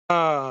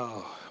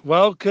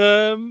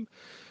Welcome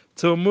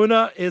to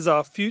Amuna is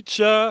Our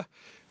Future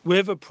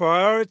with a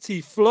priority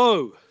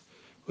flow.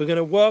 We're going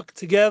to work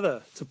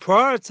together to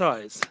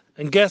prioritize.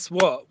 And guess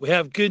what? We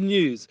have good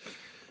news.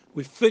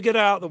 We figured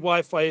out the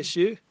Wi Fi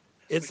issue.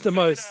 It's the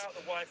most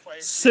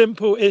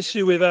simple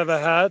issue we've ever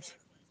had.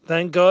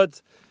 Thank God.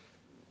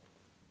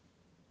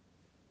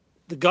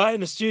 The guy in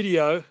the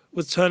studio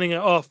was turning it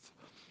off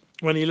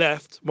when he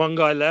left. One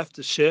guy left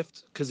a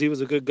shift because he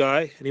was a good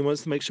guy and he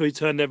wants to make sure he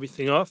turned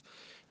everything off.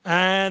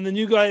 And the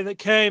new guy that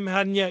came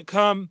hadn't yet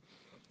come.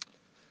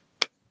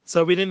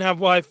 So we didn't have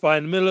Wi-Fi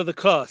in the middle of the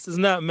class.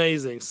 Isn't that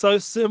amazing? So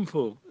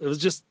simple. It was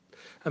just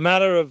a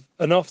matter of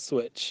an off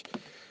switch.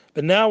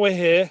 But now we're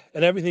here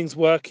and everything's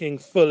working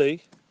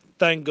fully.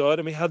 Thank God.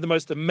 And we had the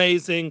most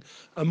amazing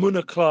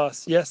Amuna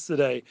class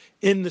yesterday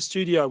in the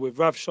studio with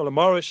Rav Shalom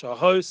Arush, our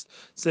host,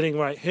 sitting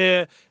right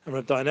here, and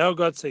Rav Dain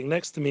Elgad sitting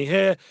next to me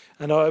here.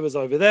 And I was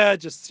over there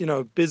just,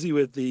 busy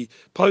with the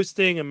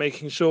posting and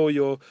making sure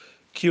your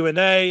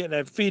Q&A and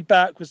then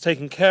feedback was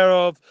taken care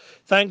of.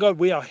 Thank God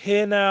we are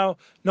here now,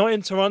 not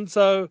in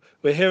Toronto.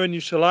 We're here in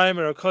Yerushalayim,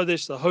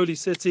 Kodesh, the holy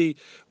city,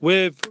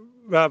 with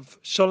Rav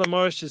Shalom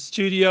Arish's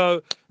studio,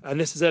 and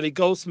this is Eddie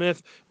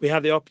Goldsmith. We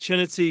have the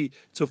opportunity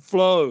to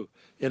flow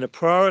in a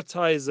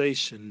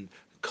prioritization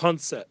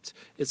concept.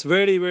 It's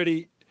really,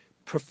 really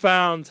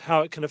profound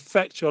how it can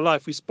affect your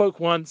life. We spoke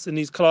once in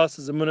these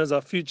classes, Amuna's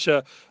Our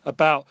Future,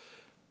 about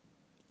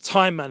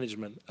time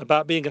management,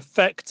 about being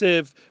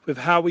effective with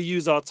how we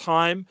use our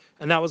time.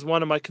 And that was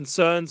one of my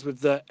concerns with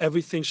the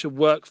everything should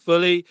work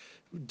fully.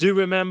 Do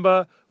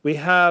remember, we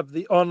have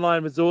the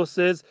online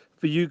resources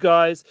for you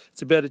guys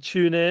to be able to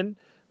tune in,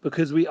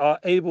 because we are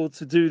able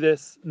to do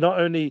this not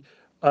only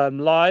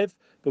live,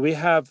 but we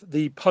have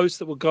the posts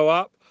that will go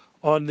up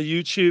on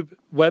the YouTube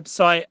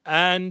website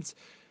and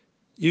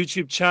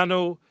YouTube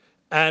channel.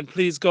 And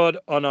please God,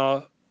 on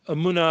our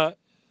Amuna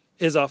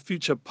is Our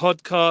Future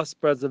podcast,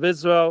 Brothers of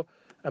Israel.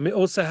 And we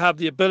also have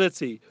the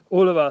ability,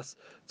 all of us,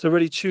 to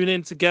really tune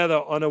in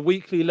together on a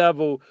weekly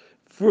level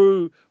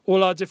through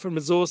all our different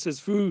resources,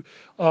 through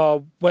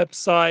our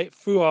website,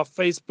 through our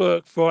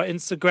Facebook, through our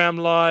Instagram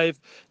live.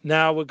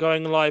 Now we're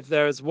going live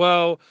there as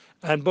well.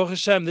 And Baruch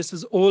Hashem, this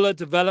is all a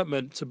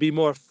development to be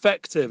more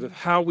effective of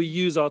how we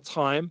use our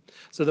time,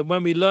 so that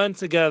when we learn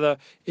together,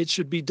 it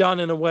should be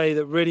done in a way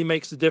that really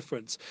makes a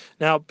difference.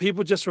 Now,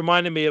 people just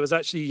reminded me, it was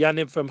actually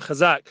Yanim from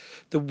Chazak,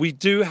 that we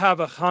do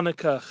have a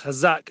Hanukkah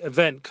Chazak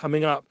event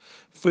coming up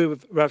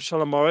with Rav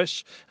Shalom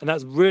Arush, and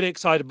that's really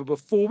exciting. But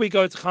before we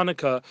go to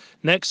Hanukkah,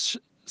 next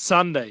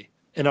Sunday,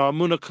 in our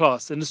Amuna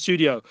class in the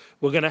studio,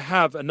 we're going to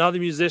have another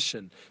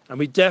musician, and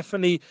we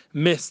definitely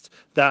missed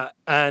that.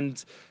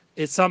 And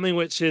it's something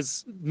which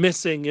is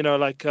missing,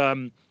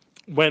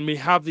 when we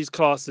have these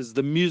classes,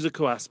 the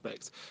musical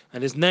aspects.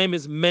 And his name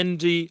is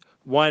Mendy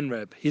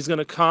Weinreb. He's going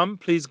to come,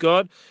 please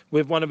God,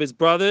 with one of his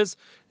brothers.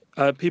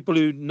 People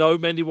who know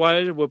Mendy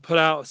Weinreb will put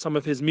out some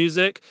of his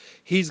music.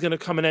 He's going to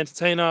come and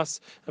entertain us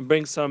and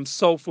bring some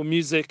soulful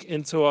music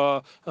into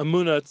our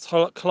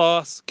Amuna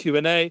class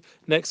Q&A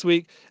next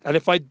week. And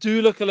if I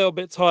do look a little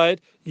bit tired,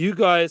 you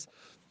guys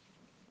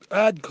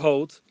and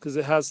cold, because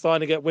it has starting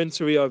to get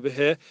wintry over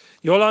here,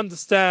 you'll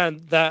understand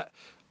that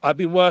I've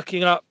been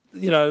working up,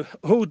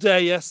 all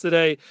day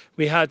yesterday.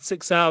 We had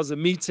 6 hours of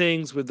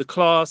meetings with the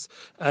class,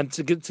 and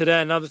to get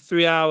today another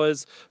 3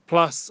 hours.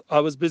 Plus, I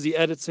was busy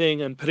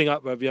editing and putting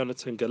up Rav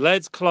Yonatan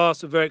Galed's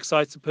class. We're very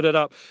excited to put it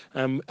up.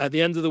 At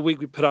the end of the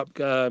week, we put up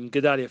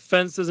Gedalia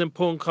Fenster's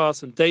important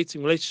class and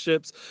dating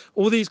relationships.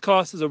 All these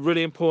classes are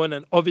really important,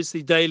 and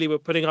obviously daily we're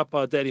putting up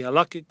our daily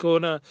halakhic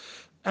corner.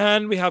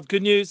 And we have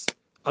good news.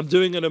 I'm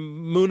doing an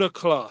Amuna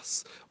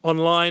class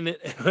online.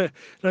 Not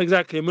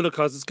exactly Amuna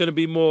class. It's going to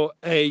be more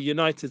a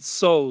United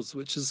Souls,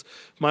 which is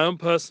my own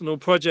personal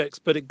projects,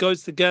 but it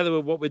goes together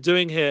with what we're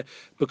doing here,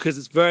 because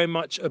it's very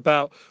much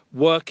about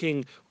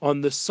working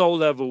on the soul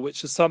level,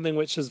 which is something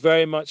which is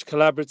very much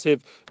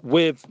collaborative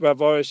with Rav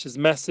Arish's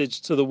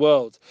message to the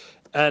world.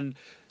 And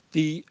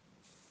the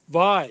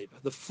vibe,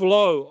 the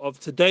flow of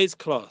today's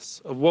class,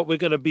 of what we're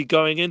going to be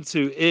going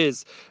into,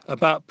 is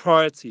about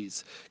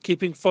priorities,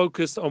 keeping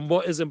focused on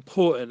what is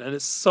important. And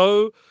it's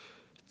so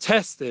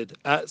tested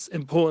at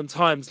important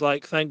times.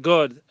 Like, thank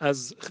God,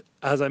 as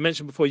I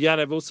mentioned before,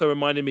 Yanev also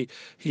reminded me,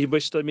 he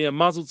wished me a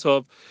mazel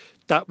tov,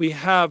 that we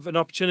have an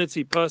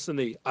opportunity.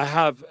 Personally, I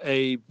have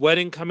a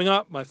wedding coming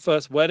up, my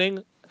first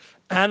wedding,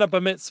 and a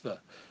bar mitzvah,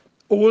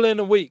 all in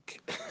a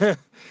week.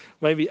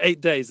 Maybe 8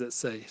 days, let's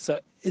say.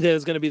 So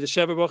there's going to be the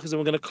Sheva Brachos, and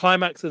we're going to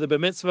climax with the bar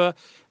mitzvah.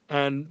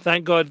 And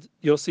thank God,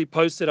 you'll see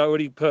posted, I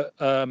already put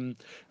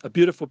a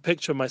beautiful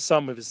picture of my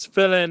son with his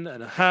tefillin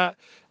and a hat,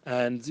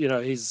 and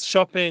he's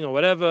shopping or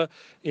whatever.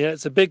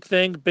 It's a big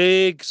thing,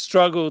 big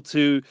struggle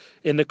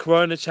in the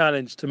Corona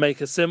challenge, to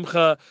make a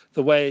simcha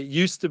the way it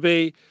used to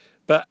be.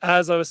 But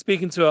as I was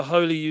speaking to a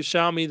holy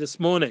Yerushalmi this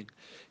morning,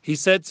 he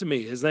said to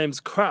me, his name's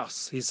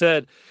Kraus, he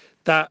said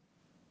that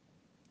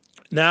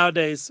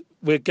nowadays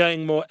we're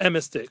getting more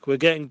emistic. We're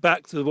getting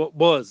back to what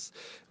was,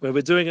 where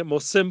we're doing it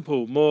more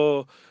simple,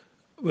 more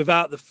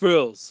without the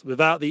frills,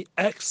 without the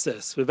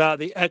excess, without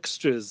the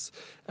extras.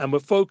 And we're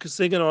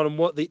focusing in on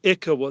what the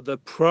ikka, what the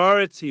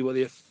priority, what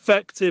the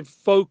effective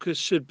focus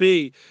should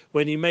be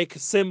when you make a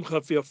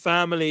simcha for your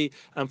family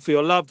and for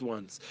your loved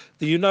ones.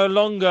 That you no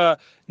longer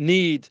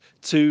need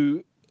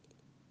to,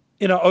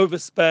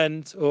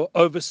 overspend or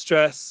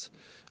overstress.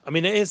 I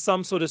mean, it is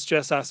some sort of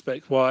stress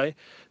aspect. Why?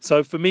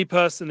 So for me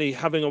personally,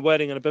 having a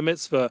wedding and a bar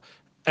mitzvah,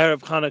 Erev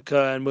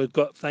Hanukkah, and we've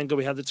got, thank God,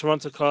 we had the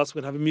Toronto class.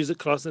 We're going to have a music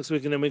class next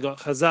week, and then we got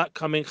Chazak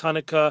coming,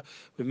 Hanukkah,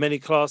 with many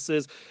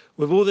classes.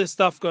 With all this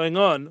stuff going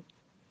on,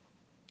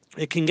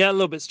 it can get a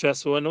little bit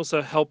stressful, and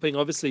also helping,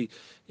 obviously,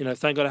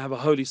 thank God I have a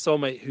holy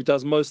soulmate who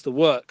does most of the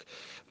work.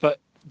 But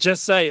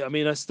just say, I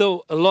mean, there's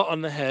still a lot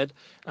on the head,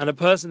 and a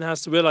person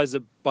has to realize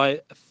that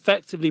by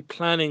effectively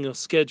planning your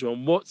schedule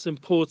and what's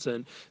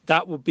important,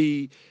 that will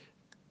be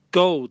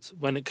gold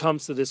when it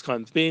comes to this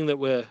kind of, being that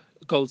we're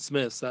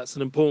goldsmiths, that's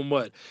an important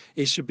word.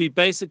 It should be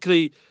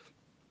basically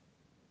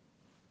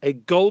a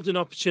golden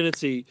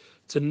opportunity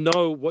to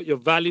know what your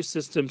value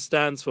system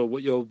stands for,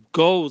 what your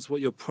goals,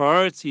 what your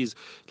priorities,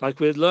 like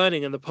we're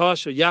learning in the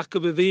Parsha,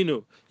 Yaakov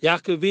Avinu.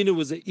 Yaakov Avinu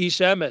was an Ish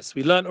Emes.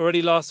 We learned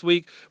already last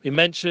week, we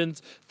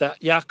mentioned that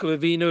Yaakov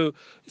Avinu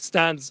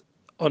stands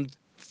on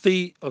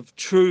feet of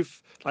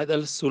truth, like the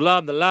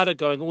Sulam, the ladder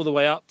going all the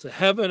way up to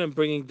heaven and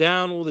bringing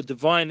down all the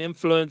divine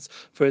influence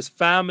for his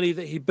family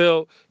that he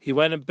built. He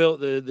went and built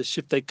the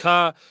Shiftei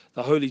Kah,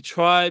 the holy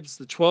tribes,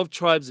 the 12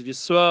 tribes of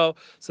Yisrael,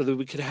 so that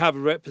we could have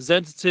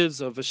representatives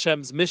of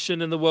Hashem's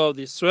mission in the world,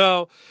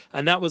 Yisrael.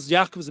 And that was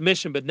Yaakov's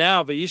mission. But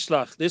now,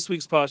 Vayishlach, this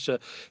week's Parsha,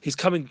 he's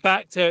coming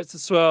back to Eretz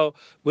Yisrael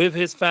with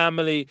his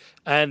family,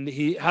 and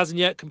he hasn't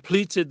yet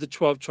completed the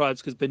 12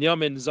 tribes because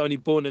Binyamin is only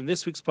born in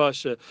this week's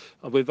Parsha,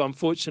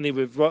 unfortunately,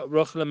 with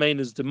Rachel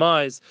Ameinu's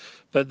demise.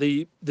 But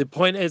the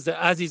point is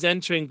that as he's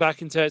entering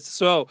back into Eretz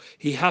Yisrael,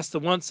 he has to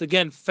once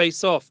again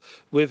face off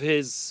with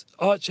his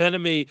arch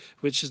enemy,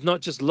 which is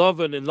not just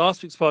Lavan in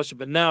last week's Parsha,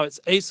 but now it's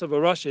Esav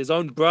Arasha, his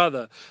own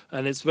brother.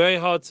 And it's very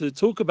hard to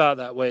talk about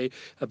that way,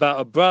 about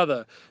a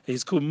brother.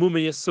 He's called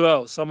Muma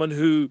Yisrael, someone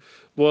who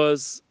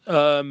was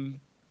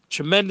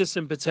tremendous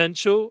in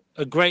potential,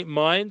 a great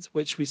mind,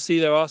 which we see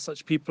there are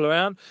such people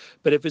around.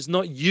 But if it's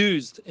not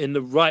used in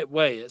the right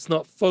way, it's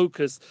not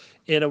focused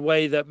in a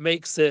way that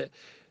makes it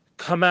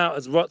come out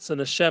as Ratzon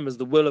Hashem, as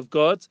the will of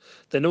God,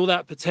 then all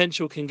that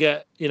potential can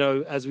get,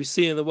 as we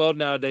see in the world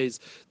nowadays,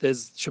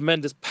 there's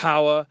tremendous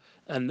power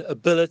and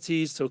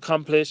abilities to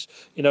accomplish,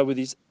 with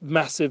these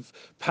massive,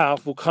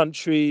 powerful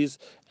countries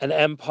and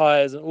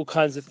empires and all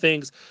kinds of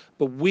things.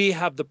 But we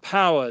have the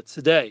power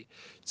today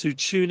to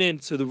tune in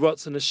to the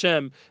Ratzon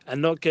Hashem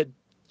and not get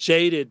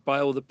jaded by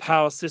all the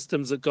power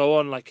systems that go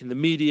on, like in the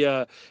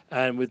media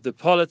and with the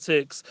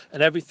politics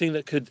and everything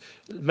that could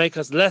make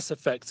us less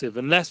effective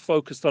and less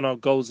focused on our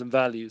goals and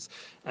values.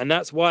 And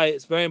that's why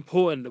it's very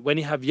important that when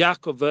you have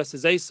Yaakov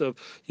versus Esav,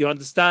 you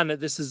understand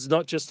that this is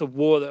not just a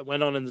war that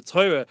went on in the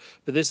Torah,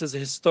 but this is a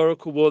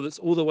historical war that's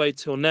all the way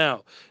till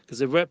now, because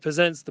it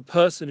represents the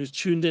person who's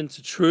tuned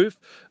into truth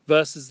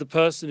versus the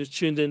person who's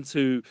tuned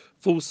into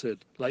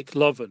falsehood, like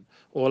Lavan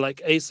or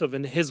like Esav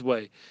in his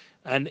way.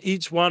 And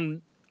each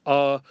one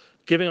are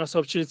giving us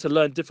opportunity to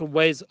learn different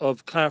ways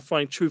of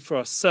clarifying truth for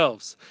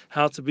ourselves,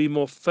 how to be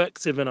more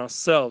effective in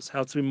ourselves,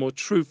 how to be more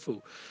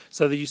truthful.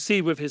 So that you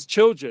see with his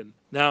children,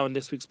 now in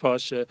this week's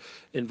Parsha,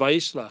 in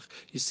Vayishlach,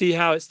 you see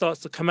how it starts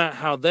to come out,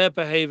 how they're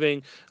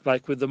behaving,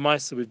 like with the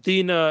Maisa with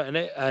Dinah,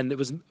 and it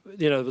was,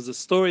 there was a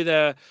story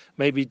there,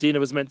 maybe Dinah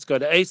was meant to go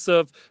to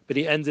Esav, but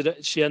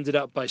she ended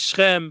up by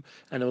Shechem,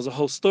 and there was a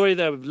whole story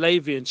there with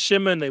Levi and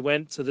Shimon. They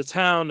went to the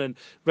town and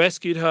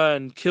rescued her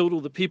and killed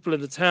all the people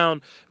in the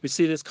town. We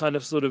see this kind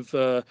of sort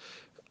of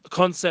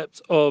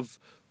concept of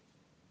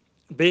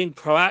being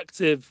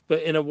proactive,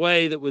 but in a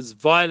way that was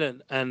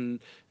violent and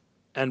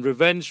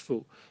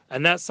revengeful.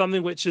 And that's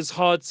something which is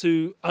hard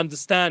to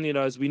understand,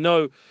 as we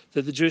know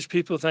that the Jewish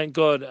people, thank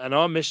God, and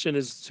our mission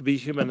is to be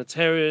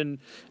humanitarian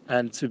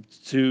and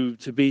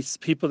to be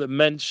people that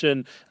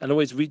mention and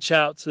always reach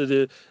out to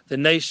the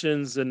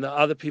nations and the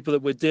other people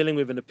that we're dealing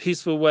with in a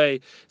peaceful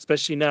way,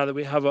 especially now that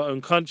we have our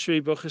own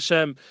country, Baruch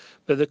Hashem.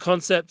 But the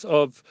concept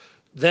of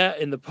that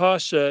in the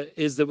Parsha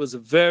is there was a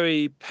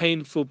very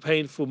painful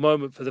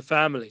moment for the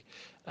family.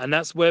 And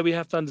that's where we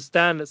have to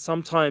understand that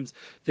sometimes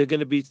there are going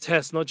to be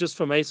tests, not just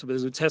from Esav, but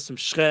there's going to be tests from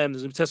Shechem,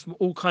 there's going to be tests from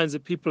all kinds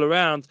of people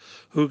around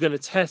who are going to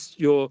test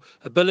your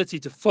ability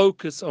to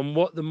focus on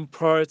what the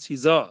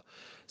priorities are.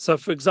 So,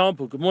 for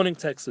example, good morning,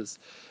 Texas.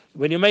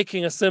 When you're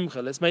making a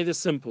simcha, let's make this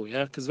simple,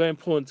 because it's very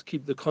important to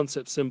keep the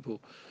concept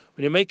simple.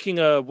 When you're making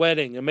a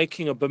wedding, you're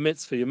making a bar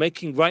mitzvah, you're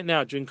making right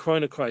now during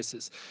Corona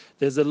crisis,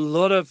 there's a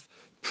lot of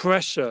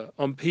pressure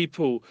on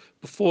people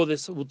before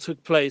this all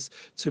took place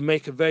to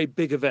make a very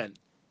big event,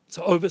 to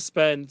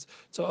overspend,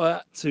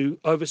 to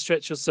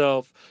overstretch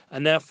yourself,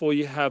 and therefore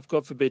you have,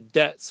 God forbid,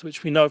 debts,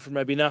 which we know from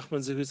Rabbi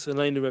Nachman Zechus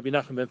Aleinu, Rabbi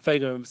Nachman ben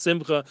Fega and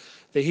Simcha,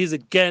 that he's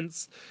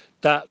against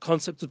that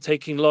concept of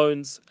taking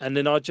loans. And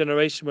in our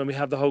generation, when we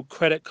have the whole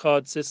credit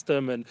card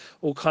system and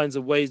all kinds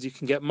of ways you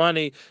can get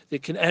money,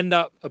 it can end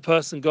up a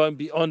person going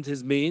beyond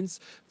his means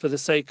for the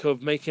sake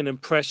of making an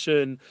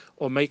impression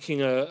or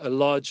making a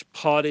large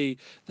party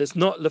that's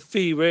not the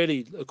fee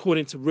really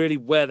according to really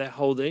where they're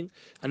holding.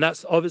 And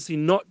that's obviously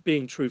not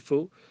being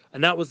truthful.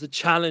 And that was the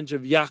challenge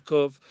of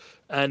Yaakov.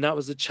 And that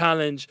was the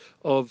challenge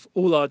of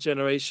all our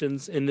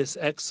generations in this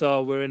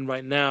exile we're in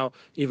right now,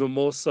 even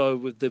more so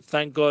with the,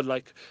 thank God,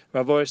 like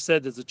Rav Orish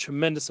said, there's a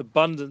tremendous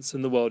abundance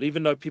in the world,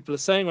 even though people are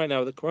saying right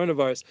now with the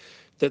coronavirus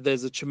that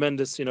there's a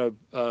tremendous,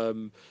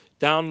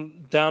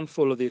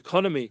 downfall of the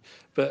economy.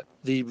 But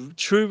the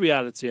true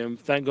reality, and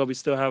thank God we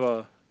still have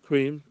our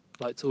cream,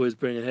 like to always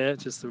bring it here,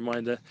 just a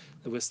reminder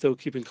that we're still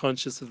keeping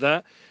conscious of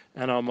that,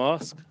 and our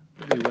mask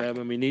that we wear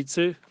when we need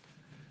to.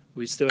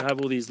 We still have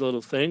all these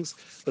little things.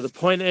 But the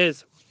point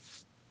is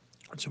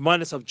to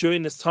remind ourselves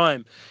during this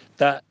time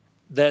that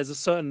there's a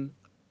certain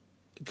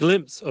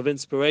glimpse of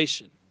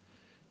inspiration.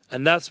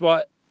 And that's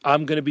why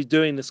I'm going to be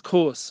doing this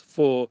course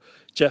for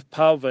Jeff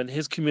Palva and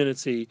his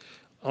community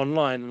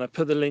online. And I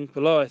put the link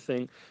below, I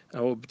think.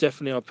 I'll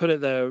put it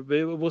there.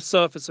 It will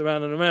surface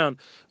around and around.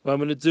 But I'm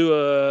going to do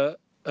a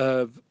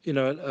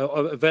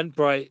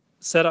Eventbrite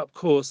setup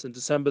course in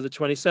December the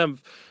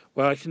 27th,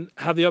 where I can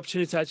have the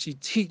opportunity to actually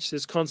teach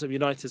this concept of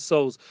United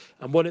Souls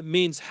and what it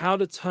means, how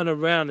to turn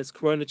around this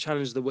corona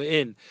challenge that we're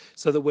in,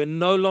 so that we're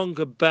no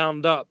longer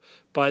bound up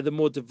by the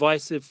more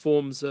divisive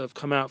forms that have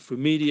come out through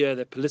media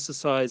that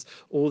politicize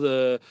all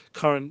the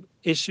current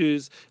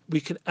issues.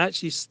 We can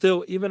actually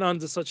still, even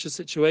under such a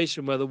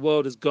situation where the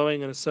world is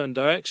going in a certain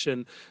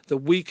direction, that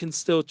we can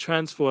still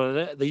transform.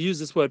 And they use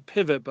this word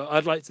pivot, but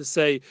I'd like to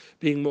say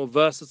being more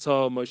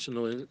versatile,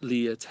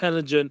 emotionally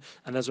intelligent,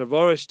 and as Rav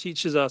Orish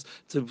teaches us,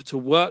 to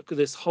work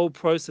this whole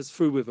process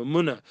through with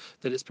Emunah,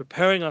 that it's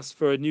preparing us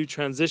for a new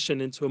transition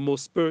into a more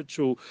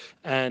spiritual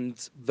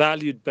and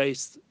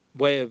valued-based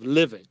way of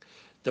living.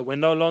 That we're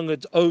no longer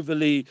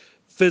overly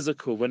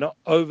physical, we're not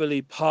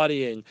overly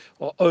partying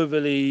or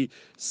overly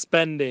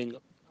spending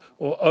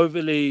or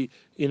overly,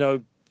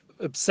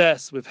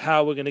 obsessed with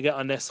how we're going to get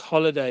our next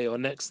holiday or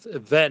next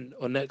event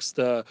or next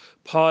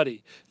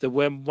party. That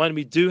when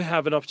we do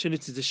have an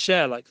opportunity to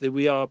share, like that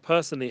we are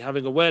personally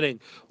having a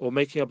wedding or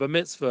making up a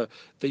mitzvah,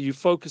 that you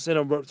focus in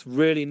on what's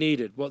really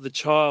needed, what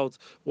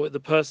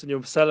the person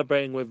you're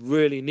celebrating with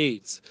really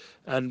needs,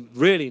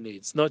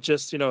 not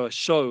just a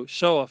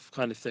show off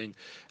kind of thing.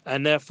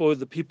 And therefore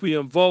the people you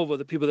involve are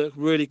the people that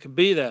really can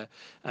be there.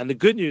 And the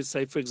good news,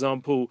 say for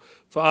example,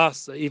 for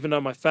us, even though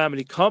my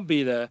family can't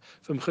be there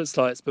from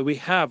Chutzlaritz, but we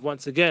have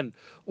once again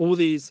all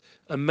these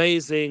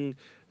amazing,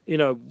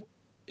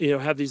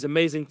 have these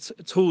amazing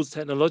tools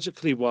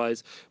technologically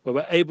wise, where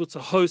we're able to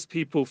host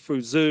people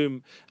through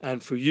Zoom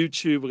and through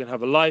YouTube. We're going to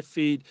have a live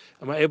feed,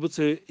 and we're able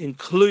to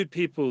include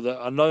people that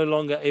are no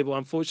longer able,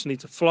 unfortunately,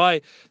 to fly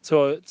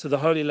to the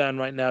Holy Land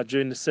right now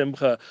during the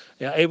Simcha.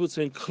 We're able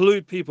to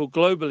include people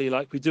globally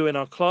like we do in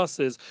our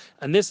classes.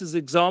 And this is an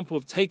example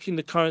of taking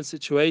the current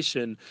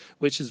situation,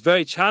 which is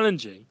very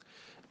challenging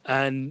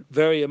and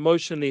very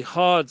emotionally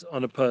hard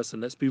on a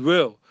person, let's be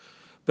real.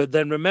 But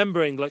then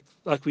remembering,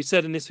 like we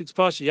said in this week's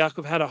parsha,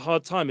 Yaakov had a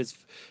hard time. His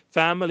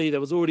family,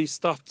 there was already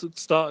stuff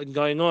starting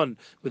going on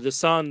with the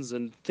sons,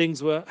 and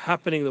things were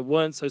happening that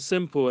weren't so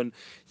simple. And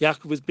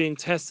Yaakov was being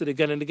tested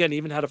again and again. He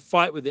even had a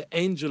fight with the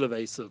angel of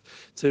Esav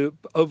to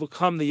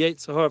overcome the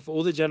Yetzer Hara for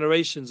all the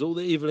generations, all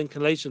the evil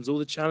inclinations, all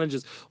the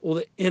challenges, all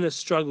the inner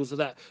struggles of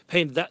that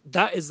pain.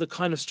 That is the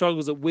kind of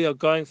struggles that we are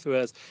going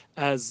through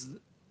as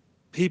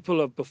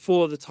people of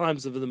before the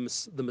times of the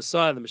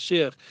Messiah, the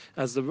Mashiach,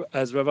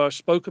 as Rav Ash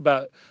spoke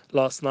about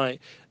last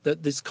night,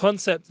 that this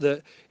concept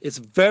that it's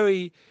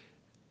very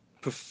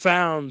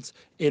profound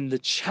in the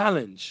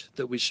challenge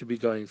that we should be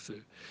going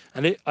through.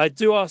 And I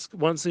do ask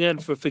once again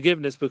for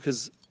forgiveness,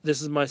 because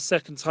this is my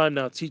second time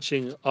now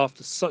teaching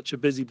after such a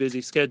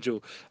busy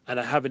schedule, and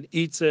I haven't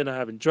eaten, I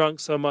haven't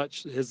drunk so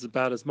much. Here's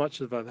about as much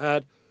as I've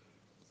had.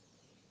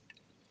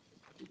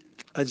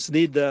 I just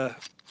need the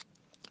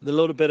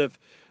little bit of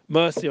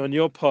mercy on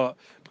your part,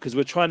 because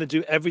we're trying to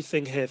do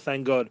everything here,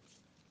 thank God,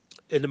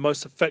 in the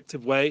most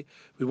effective way.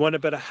 We want to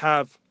better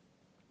have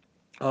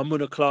our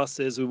Muna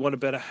classes. We want to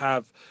better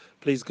have,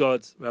 please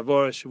God, Rav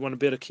Orish, we want to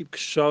be able to keep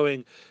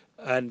showing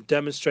and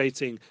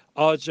demonstrating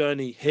our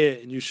journey here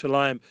in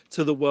Yerushalayim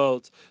to the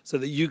world, so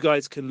that you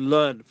guys can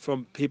learn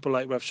from people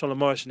like Rav Shalom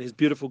Arush and his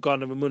beautiful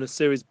Garden of Emunah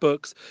series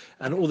books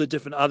and all the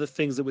different other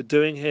things that we're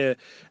doing here.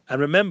 And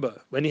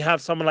remember, when you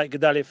have someone like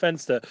Gedalia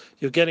Fenster,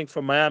 you're getting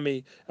from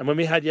Miami, and when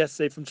we had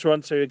yesterday from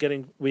Toronto,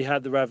 we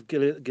had the Rav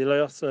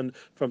Gileoson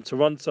from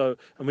Toronto,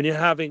 and when you're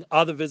having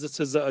other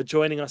visitors that are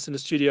joining us in the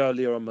studio,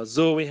 Leon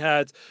Mazur we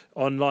had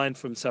online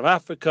from South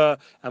Africa,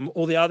 and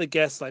all the other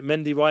guests like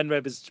Mendy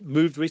Weinreb has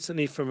moved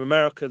recently from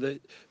America,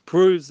 that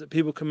proves that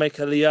people can make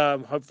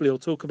Aliyah. Hopefully we'll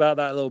talk about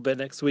that a little bit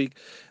next week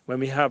when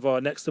we have our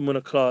next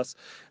Emunah class.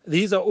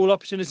 These are all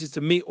opportunities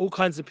to meet all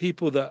kinds of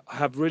people that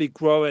have really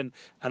grown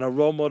and are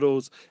role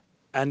models,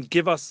 and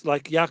give us,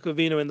 like Yaakov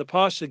Avinu in the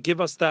Parsha,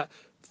 give us that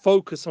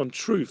focus on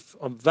truth,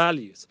 on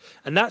values.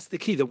 And that's the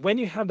key, that when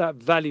you have that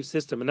value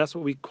system, and that's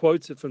what we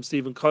quoted from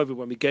Stephen Covey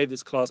when we gave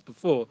this class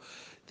before,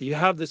 that you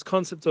have this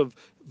concept of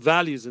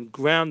values and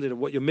grounded of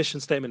what your mission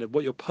statement is,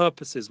 what your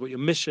purpose is, what your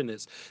mission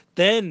is,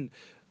 then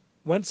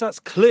once that's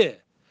clear,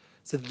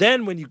 so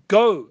then when you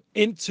go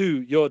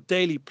into your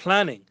daily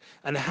planning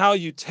and how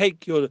you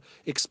take your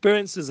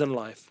experiences in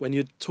life, when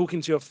you're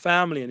talking to your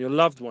family and your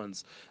loved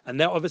ones, and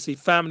they're obviously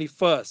family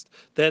first,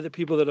 they're the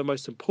people that are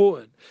most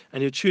important,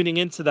 and you're tuning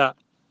into that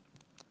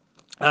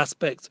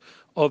aspect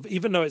of,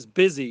 even though it's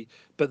busy,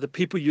 but the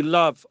people you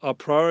love are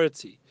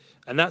priority.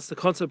 And that's the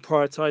concept of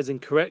prioritizing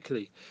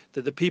correctly,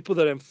 that the people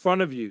that are in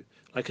front of you,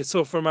 like I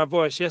saw from our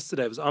voice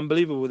yesterday, it was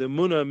unbelievable, the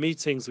Muna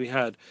meetings we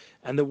had,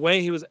 and the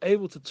way he was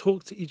able to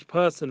talk to each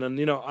person. And,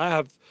 I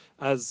have,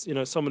 as,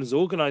 someone who's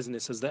organizing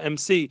this, as the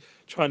MC,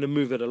 trying to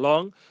move it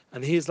along.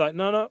 And he's like,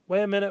 no,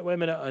 wait a minute.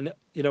 And,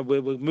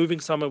 we're moving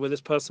somewhere with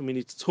this person. We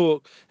need to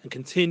talk and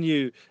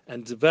continue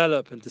and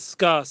develop and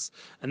discuss.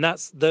 And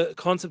that's the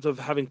concept of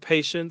having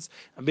patience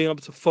and being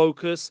able to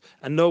focus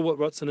and know what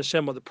Ratzon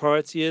Hashem, what the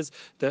priority is.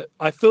 That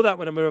I feel that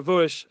when I'm a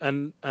Ravush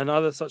and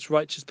other such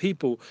righteous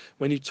people,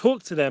 when you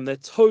talk to them, they're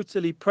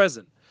totally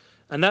present.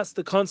 And that's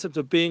the concept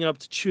of being able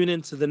to tune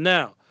into the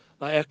now.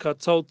 Like Eckhart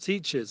Tolle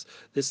teaches,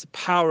 this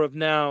power of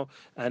now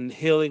and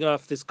healing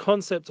earth, this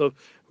concept of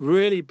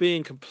really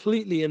being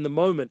completely in the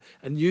moment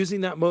and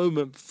using that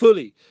moment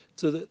fully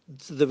to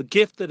the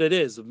gift that it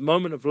is, a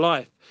moment of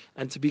life,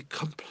 and to be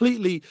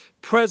completely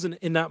present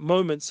in that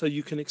moment so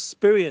you can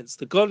experience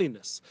the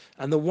godliness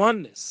and the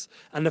oneness.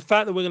 And the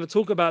fact that we're going to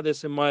talk about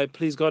this in my,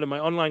 please God, in my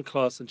online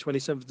class on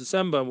 27th of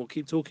December, and we'll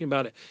keep talking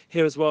about it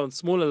here as well in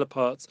smaller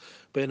parts,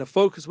 but in a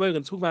focused way, we're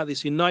going to talk about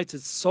this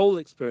united soul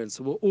experience.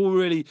 So we're all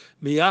really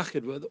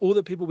miyachid, with all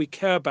the people we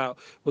care about,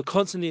 we're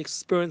constantly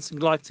experiencing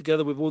life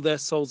together with all their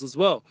souls as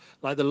well.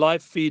 Like the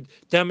live feed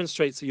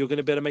demonstrates that you're going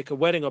to be able to make a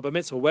wedding or a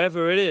mitzvah,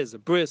 wherever it is, a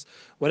bris,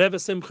 whatever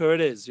simcha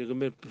it is, you're going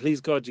to be, please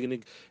God, you're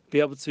going to be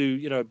able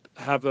to,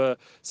 have a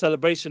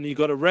celebration. You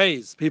got a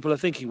raise. People are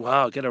thinking,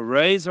 wow, get a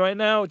raise right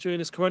now during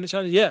this Corona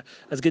challenge. Yeah,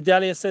 as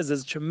Gedalia says,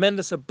 there's a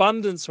tremendous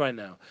abundance right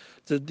now.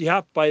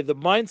 By the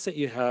mindset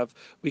you have,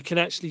 we can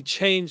actually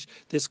change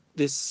this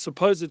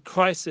supposed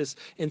crisis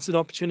into an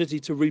opportunity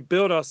to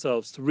rebuild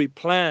ourselves, to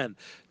replan,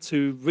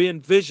 to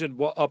re-envision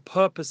what our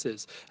purpose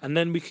is. And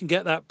then we can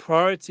get that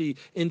priority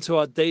into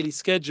our daily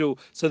schedule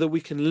so that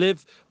we can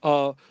live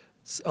our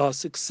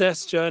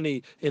success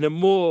journey in a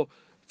more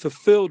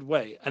fulfilled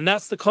way. And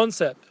that's the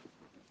concept,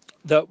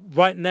 that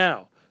right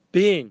now,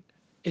 being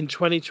in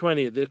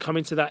 2020, they're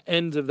coming to that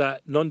end of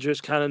that non-Jewish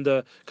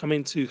calendar,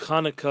 coming to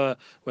Hanukkah,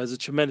 where there's a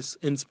tremendous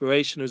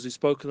inspiration, as we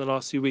spoke in the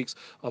last few weeks,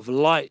 of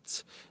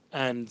light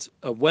and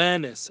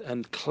awareness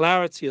and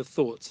clarity of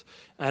thought.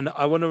 And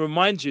I want to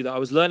remind you that I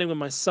was learning with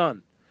my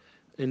son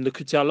in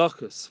Likutei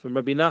Halachos from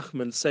Rabbi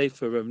Nachman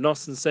Sefer, Rabbi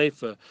Nosson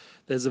Sefer.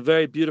 There's a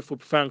very beautiful,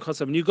 profound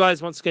concept. And you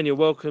guys, once again, you're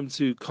welcome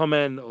to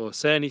comment or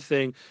say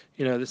anything.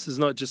 This is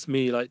not just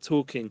me like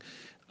talking.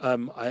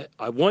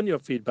 I want your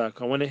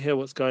feedback. I want to hear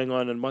what's going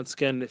on. And once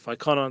again, if I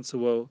can't answer,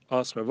 we'll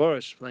ask Rav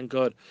Orish, thank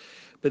God.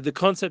 But the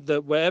concept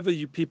that wherever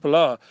you people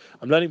are,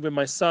 I'm learning with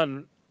my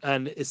son,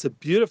 and it's a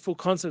beautiful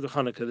concept of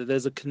Hanukkah, that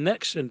there's a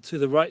connection to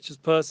the righteous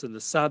person, the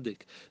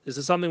tzaddik. This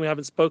is something we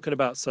haven't spoken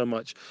about so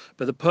much,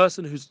 but the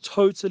person who's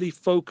totally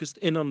focused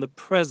in on the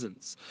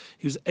presence,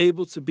 who's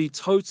able to be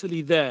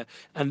totally there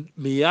and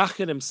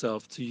miyachid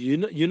himself, to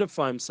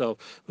unify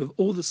himself with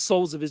all the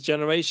souls of his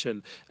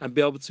generation and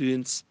be able to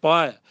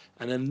inspire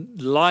and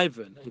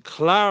enliven and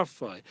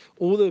clarify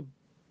all the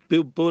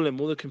Bilbulim,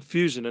 all the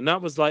confusion. And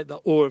that was like the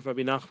awe of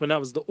Rabbi Nachman.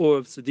 That was the awe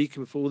of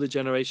Tzaddikim for all the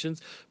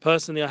generations.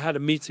 Personally, I had a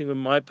meeting with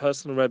my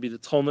personal Rebbe, the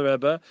Tolner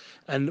Rebbe,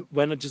 and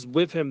when I just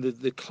with him,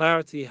 the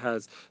clarity he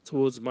has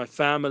towards my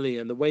family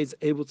and the way he's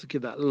able to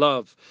give that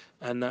love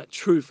and that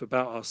truth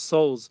about our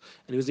souls.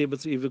 And he was able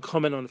to even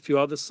comment on a few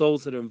other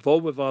souls that are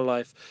involved with our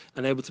life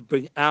and able to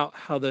bring out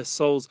how their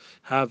souls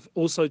have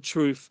also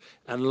truth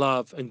and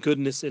love and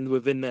goodness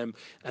within them.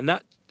 And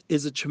that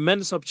is a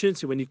tremendous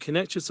opportunity when you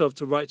connect yourself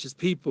to righteous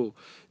people,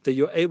 that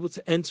you're able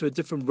to enter a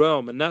different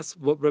realm. And that's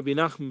what Rabbi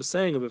Nachman was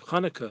saying with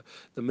Hanukkah,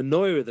 the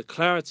menorah, the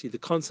clarity, the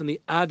constantly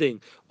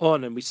adding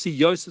on. And we see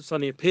Yosef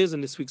suddenly appears in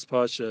this week's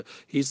Parsha.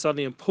 He's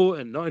suddenly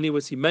important. Not only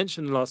was he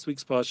mentioned in last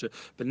week's Parsha,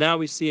 but now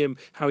we see him,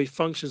 how he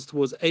functions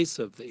towards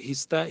Esav,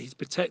 that he's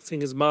protecting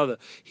his mother.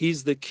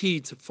 He's the key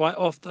to fight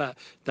off that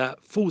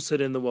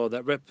falsehood in the world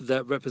that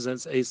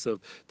represents Esav,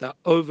 that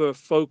over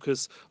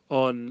focus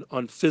on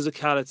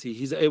physicality.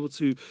 He's able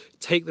to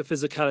take the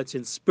physicality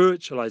and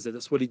spiritualize it.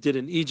 That's what he did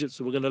in Egypt.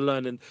 So we're going to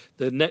learn in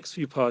the next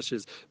few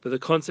parshas. But the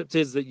concept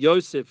is that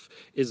Yosef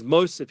is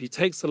Mosif. He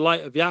takes the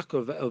light of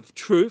Yaakov, of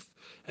truth,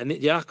 and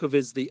Yaakov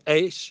is the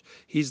Aish.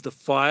 He's the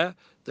fire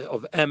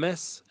of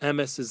Emes.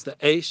 Emes is the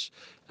Aish,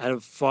 and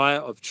of fire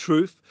of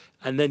truth.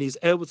 And then he's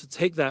able to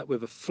take that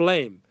with a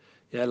flame.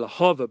 Yeah,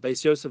 Lahava,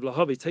 Beis Yosef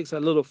Lahava. He takes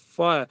that little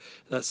fire,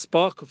 that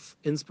spark of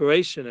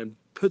inspiration, and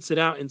puts it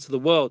out into the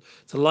world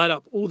to light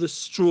up all the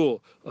straw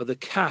or the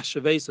cash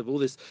of Esav, all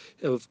this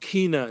of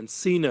Kina and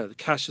Sina. The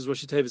cash is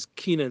Rosh Hashanah,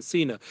 Kina and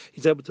Sina.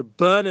 He's able to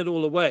burn it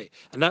all away.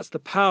 And that's the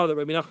power that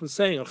Rabbi Nachman is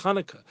saying on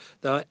Hanukkah.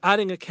 That by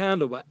adding a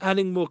candle, by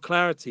adding more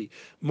clarity,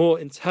 more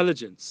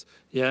intelligence,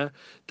 yeah,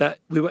 that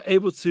we were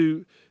able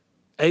to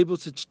I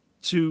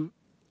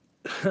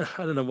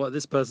don't know what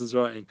this person's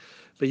writing,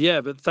 but yeah,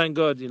 but thank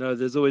God,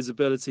 there's always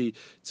ability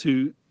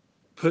to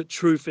put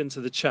truth into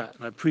the chat,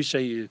 and I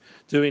appreciate you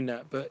doing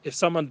that. But if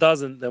someone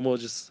doesn't, then we'll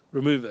just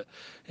remove it.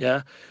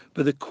 Yeah,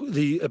 but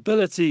the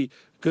ability.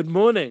 Good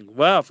morning.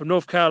 Wow, from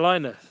North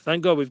Carolina.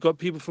 Thank God we've got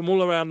people from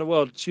all around the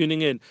world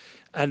tuning in,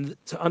 and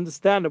to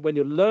understand that when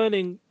you're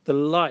learning the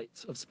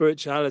light of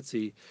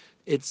spirituality,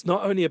 it's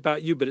not only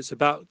about you, but it's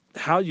about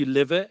how you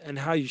live it and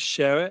how you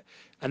share it.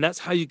 And that's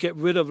how you get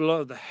rid of a lot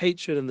of the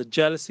hatred and the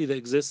jealousy that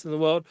exists in the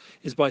world,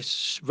 is by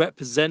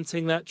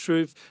representing that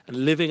truth and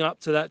living up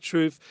to that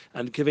truth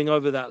and giving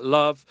over that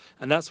love.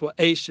 And that's what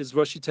Aish is,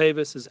 Roshi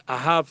Tevis is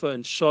Ahava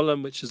and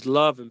Shalom, which is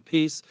love and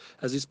peace,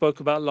 as we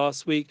spoke about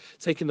last week,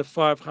 taking the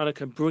fire of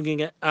Hanukkah and bringing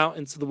it out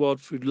into the world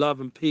through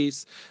love and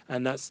peace.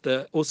 And that's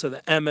also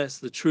the emes,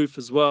 the truth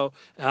as well.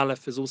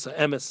 Aleph is also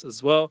emes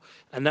as well.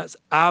 And that's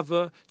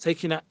Ava,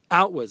 taking that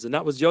outwards. And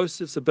that was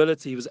Joseph's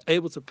ability. He was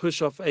able to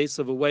push off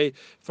Esav away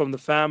from the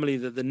family,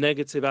 the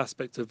negative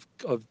aspect of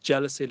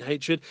jealousy and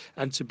hatred,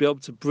 and to be able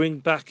to bring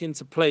back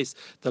into place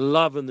the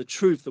love and the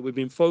truth that we've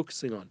been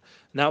focusing on.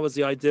 And that was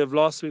the idea of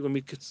last week when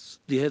we could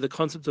hear the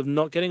concept of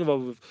not getting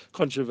involved with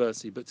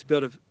controversy, but to be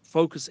able to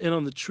focus in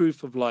on the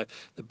truth of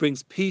life that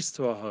brings peace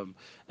to our home.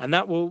 And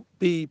that will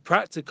be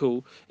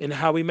practical in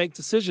how we make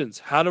decisions,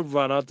 how to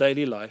run our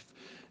daily life,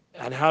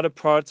 and how to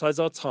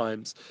prioritize our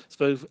times.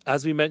 So,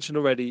 as we mentioned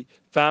already,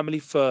 family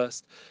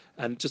first.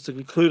 And just to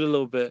conclude a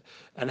little bit,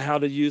 and how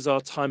to use our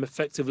time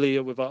effectively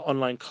with our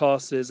online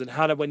classes, and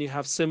how to, when you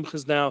have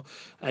simchas now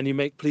and you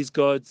make please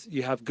God,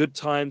 you have good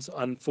times,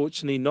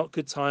 unfortunately not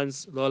good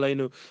times, lo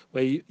aleinu,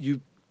 where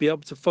you be able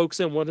to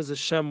focus in what does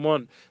Hashem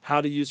want, how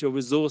to use your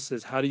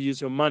resources, how to use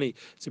your money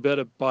to be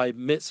able to buy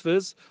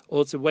mitzvahs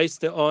or to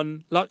waste it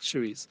on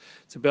luxuries,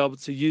 to be able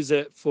to use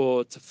it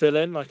for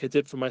tefillin like I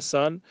did for my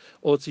son,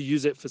 or to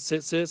use it for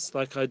tzitzis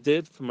like I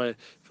did for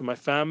my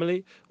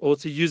family, or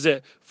to use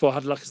it for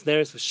hadlachas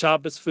neris, for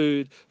Shabbos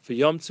food, for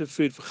Yom Tov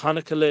food, for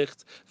Hanukkah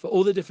licht, for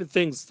all the different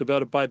things, to be able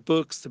to buy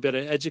books, to be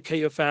able to educate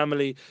your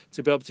family,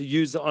 to be able to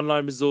use the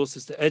online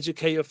resources to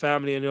educate your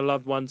family and your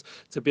loved ones,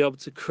 to be able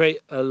to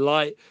create a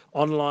light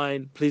online.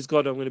 Please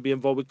God, I'm going to be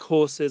involved with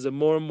courses and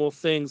more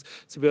things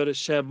to be able to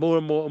share more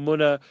and more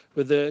Amunah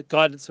with the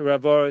guidance of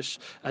Rav Arush,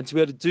 and to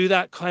be able to do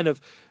that kind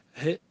of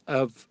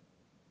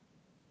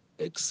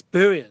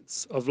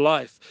experience of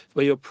life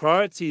where your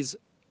priorities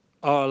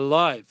are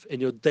alive in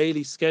your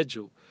daily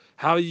schedule.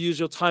 How you use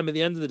your time at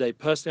the end of the day.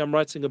 Personally, I'm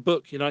writing a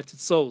book, United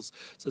Souls.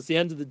 So it's the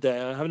end of the day.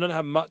 I don't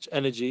have much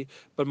energy,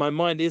 but my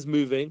mind is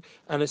moving,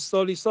 and I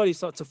slowly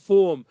start to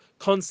form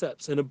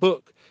concepts in a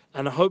book.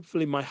 And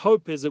hopefully, my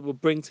hope is it will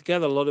bring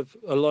together a lot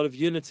of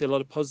unity, a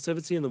lot of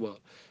positivity in the world.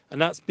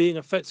 And that's being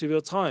effective with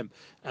your time.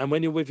 And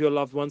when you're with your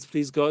loved ones,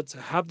 please God,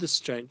 to have the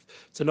strength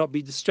to not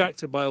be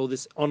distracted by all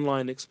this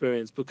online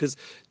experience, because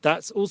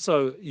that's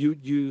also,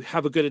 you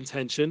have a good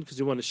intention because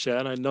you want to share.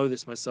 And I know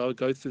this myself, I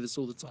go through this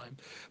all the time.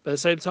 But at the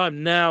same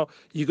time, now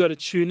you got to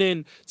tune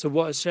in to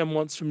what Hashem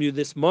wants from you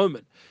this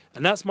moment.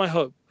 And that's my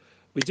hope.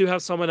 We do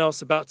have someone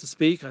else about to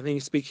speak. I think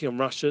he's speaking in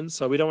Russian,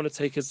 so we don't want to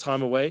take his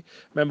time away.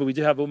 Remember, we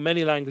do have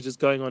many languages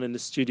going on in the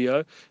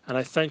studio, and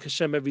I thank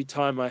Hashem every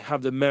time I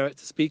have the merit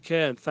to speak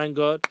here, and thank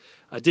God.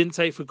 I didn't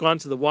take for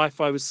granted the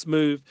Wi-Fi was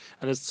smooth,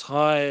 and as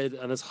tired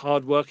and as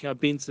hard-working I've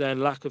been today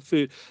and lack of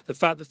food, the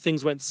fact that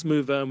things went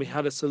smoother and we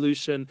had a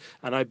solution,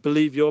 and I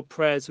believe your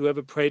prayers,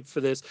 whoever prayed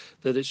for this,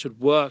 that it should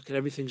work and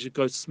everything should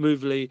go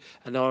smoothly,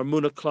 and our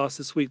Amunah class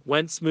this week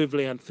went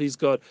smoothly, and please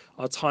God,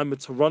 our time with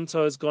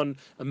Toronto has gone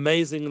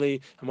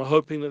amazingly, and we're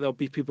hoping that there'll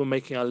be people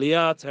making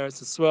Aliyah to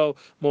Eretz Yisrael,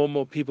 more and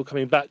more people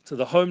coming back to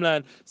the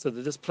homeland, so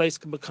that this place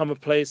can become a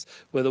place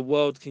where the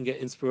world can get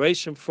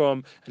inspiration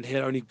from and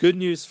hear only good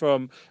news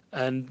from.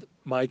 And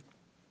my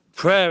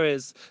prayer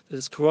is that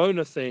this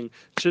corona thing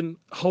shouldn't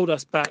hold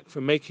us back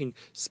from making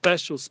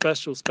special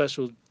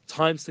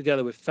times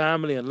together with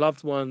family and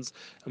loved ones,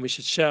 and we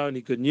should share only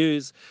good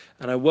news.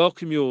 And I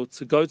welcome you all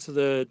to go to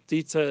the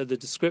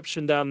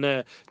description down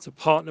there to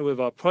partner with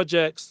our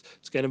projects,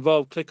 to get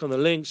involved. Click on the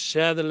links,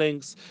 share the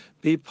links,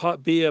 be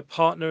a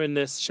partner in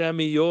this. Share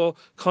me your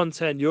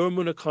content, your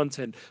Amunah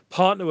content.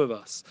 Partner with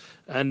us.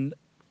 And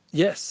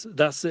yes,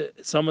 that's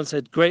it. Someone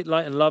said, great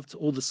light and love to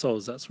all the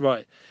souls. That's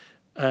right.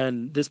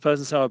 And this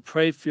person said, I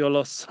pray for your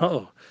lost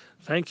soul.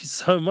 Thank you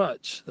so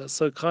much. That's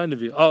so kind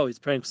of you. Oh, he's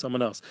praying for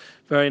someone else.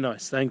 Very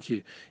nice. Thank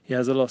you. He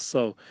has a lost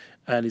soul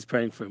and he's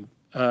praying for him.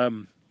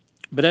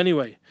 But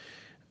anyway,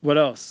 what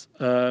else?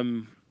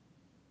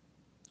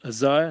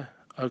 Isaiah?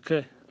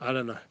 Okay. I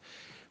don't know.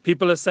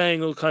 People are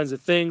saying all kinds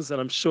of things, and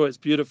I'm sure it's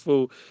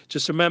beautiful.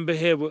 Just remember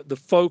here, the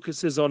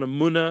focus is on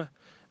Amunah,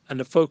 and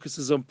the focus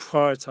is on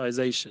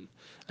prioritization.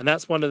 And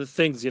that's one of the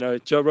things,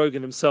 Joe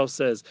Rogan himself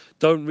says,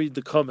 don't read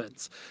the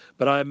comments.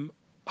 But I'm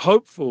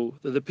hopeful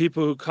that the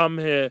people who come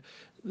here,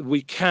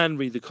 we can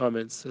read the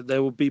comments, that they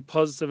will be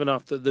positive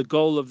enough, that the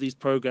goal of these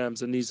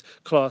programs and these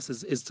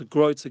classes is to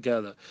grow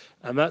together.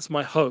 And that's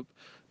my hope.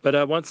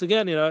 But once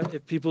again,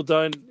 if people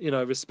don't,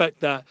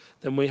 respect that,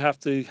 then we have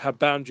to have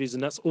boundaries.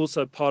 And that's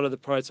also part of the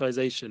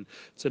prioritization,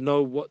 to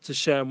know what to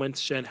share and when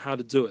to share and how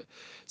to do it.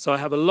 So I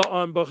have a lot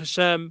on, Baruch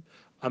Hashem.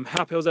 I'm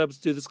happy I was able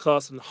to do this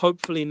class, and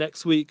hopefully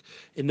next week,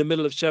 in the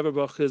middle of Sheva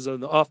Brachas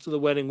and after the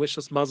wedding, wish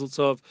us Mazel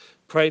Tov.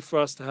 Pray for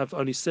us to have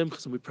only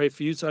simchas, and we pray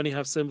for you to only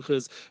have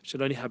simchas.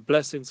 Should only have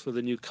blessings for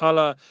the new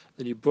kala,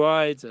 the new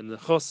bride, and the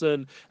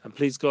chosen. And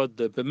please God,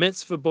 the bar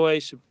mitzvah boy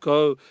should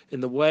go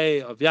in the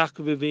way of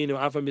Yaakov Avinu,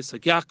 Avram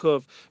Yitzchak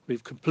Yaakov. We're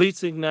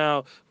completing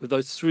now with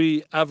those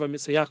three Avram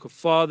Yitzchak Yaakov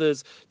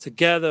fathers,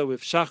 together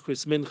with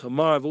Shachris, Mincha,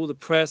 Marav, all the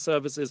prayer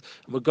services.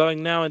 And we're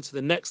going now into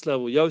the next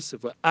level,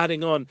 Yosef. We're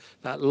adding on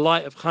that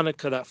light of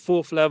Hanukkah, that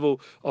fourth level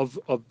of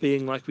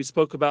being, like we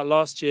spoke about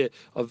last year,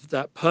 of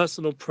that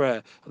personal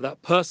prayer, of that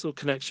personal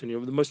connection.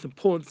 The most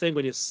important thing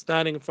when you're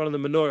standing in front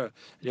of the menorah and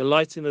you're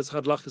lighting those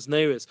hadlachas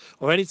neiros,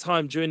 or any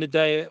time during the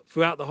day,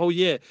 throughout the whole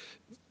year,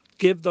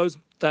 give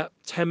that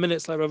 10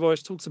 minutes, like Rav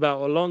Orish talks about,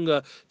 or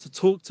longer, to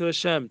talk to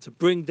Hashem, to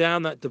bring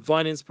down that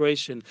divine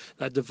inspiration,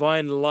 that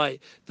divine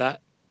light,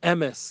 that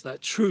emes,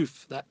 that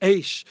truth, that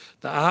aish,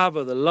 the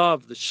ahava, the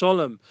love, the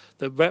shalom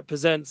that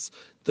represents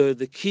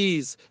the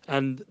keys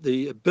and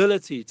the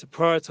ability to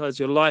prioritize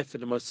your life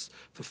in the most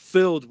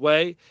fulfilled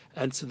way.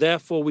 And so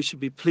therefore we should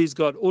be, please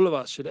God, all of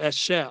us should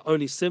share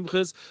only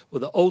simchas,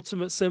 with the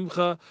ultimate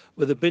simcha,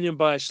 with the binyan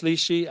bayis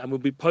shlishi, and we'll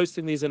be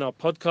posting these in our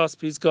podcast,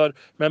 please God.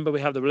 Remember, we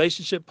have the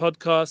relationship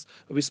podcast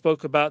where we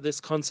spoke about this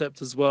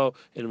concept as well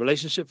in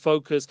relationship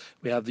focus.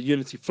 We have the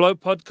Unity Flow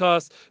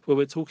podcast where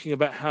we're talking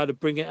about how to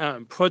bring it out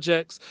in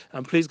projects.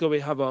 And please God, we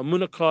have our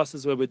Amunah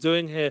classes where we're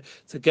doing here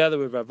together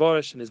with Rav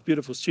Orish in his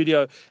beautiful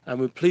studio. And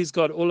we please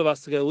God, all of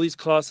us together, all these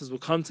classes will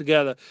come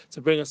together to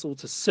bring us all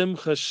to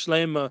Simcha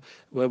Shlema,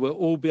 where we'll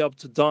all be able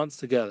to dance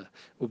together.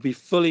 We'll be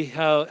fully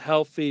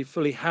healthy,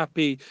 fully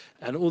happy,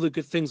 and all the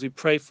good things we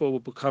pray for will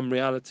become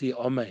reality.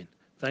 Amen.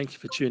 Thank you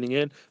for tuning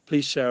in.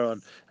 Please share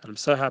on. And I'm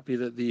so happy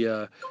that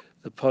the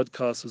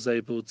podcast was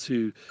able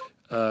to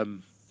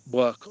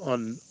work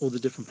on all the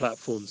different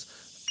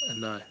platforms.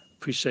 And I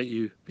appreciate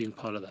you being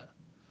part of that.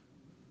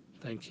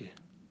 Thank you.